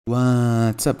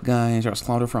What's up guys, it's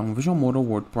Claudio from Visual Modo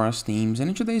WordPress themes, and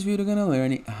in today's video we're gonna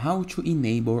learn how to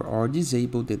enable or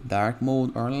disable the dark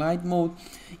mode or light mode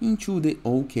into the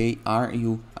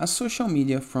OKRU, a social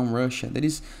media from Russia that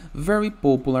is very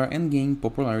popular and gaining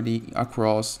popularity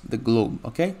across the globe,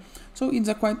 okay? So it's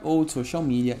a quite old social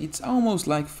media, it's almost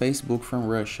like Facebook from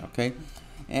Russia, okay?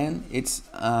 And it's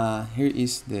here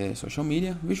is the social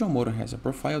media. Visual Modo has a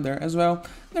profile there as well.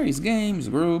 There is games,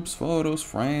 groups, photos,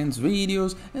 friends,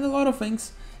 videos, and a lot of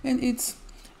things. And it's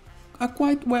a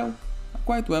quite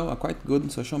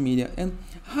good social media. And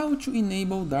how to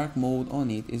enable dark mode on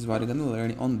it is what you're gonna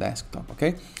learn on desktop,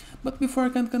 okay? But before I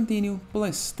can continue,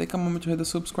 please take a moment to hit the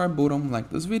subscribe button, like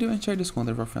this video, and share this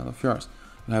content with a friend of yours.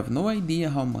 You have no idea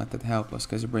how much that helps us,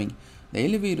 because you bring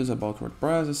daily videos about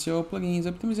WordPress, SEO, plugins,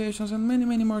 optimizations, and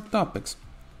many more topics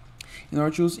in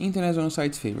order to use international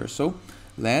sites favor. So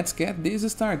let's get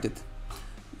this started.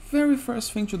 Very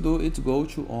first thing to do is go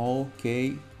to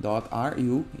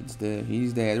ok.ru.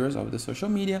 Here's the address of the social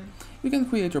media. You can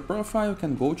create your profile, you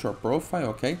can go to your profile,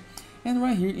 okay? And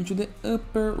right here into the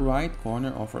upper right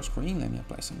corner of our screen, let me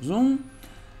apply some zoom.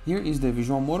 Here is the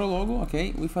Visual Modo logo,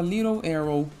 okay, with a little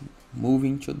arrow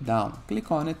moving to down. Click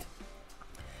on it.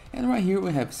 And right here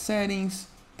we have settings,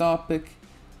 topic,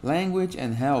 language,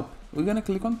 and help. We're gonna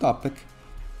click on topic.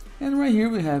 And right here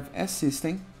we have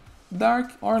assisting,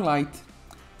 dark or light,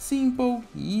 simple,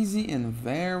 easy, and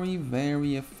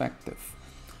very effective.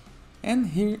 And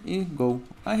here you go.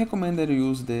 I recommend that you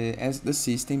use the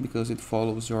system because it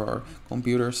follows your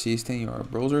computer system, your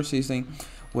browser system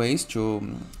ways to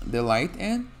the light,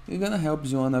 and it's gonna help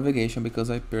you on navigation because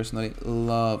I personally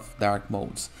love dark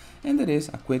modes. And that is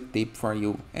a quick tip for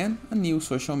you and a new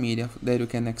social media that you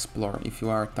can explore if you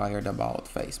are tired about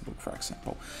Facebook, for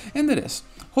example. And that is.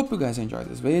 Hope you guys enjoyed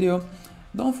this video.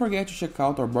 Don't forget to check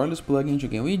out our borderless plugin to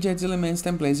gain widgets, elements,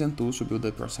 templates, and tools to build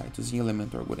up your site using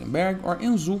Elementor, Gutenberg, or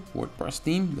Enzo WordPress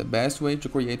theme, the best way to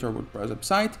create your WordPress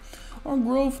website, or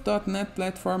Growth.net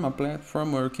platform, a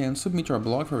platform where you can submit your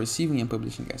blog for receiving and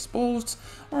publishing guest posts,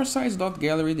 or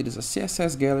Sites.gallery, that is a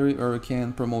CSS gallery where you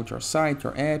can promote your site,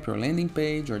 your app, your landing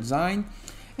page, your design.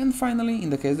 And finally, in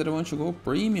the case that you want to go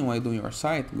premium while doing your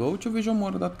site, go to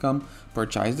visualmodo.com,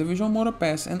 purchase the Visual Modo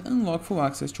Pass, and unlock full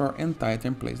access to our entire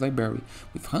templates library,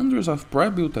 with hundreds of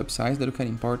pre-built websites that you can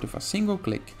import with a single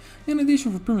click, in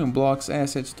addition to premium blocks,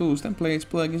 assets, tools, templates,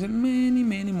 plugins, and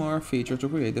many more features to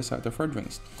create the site of your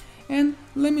dreams. And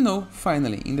let me know,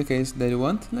 finally, in the case that you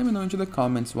want, let me know into the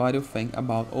comments what you think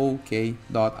about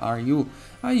ok.ru.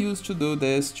 I used to do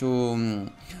this to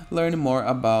learn more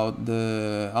about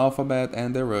the alphabet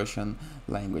and the Russian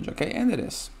language, okay? And it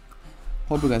is.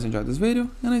 Hope you guys enjoyed this video,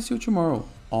 and I see you tomorrow.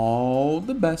 All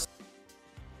the best!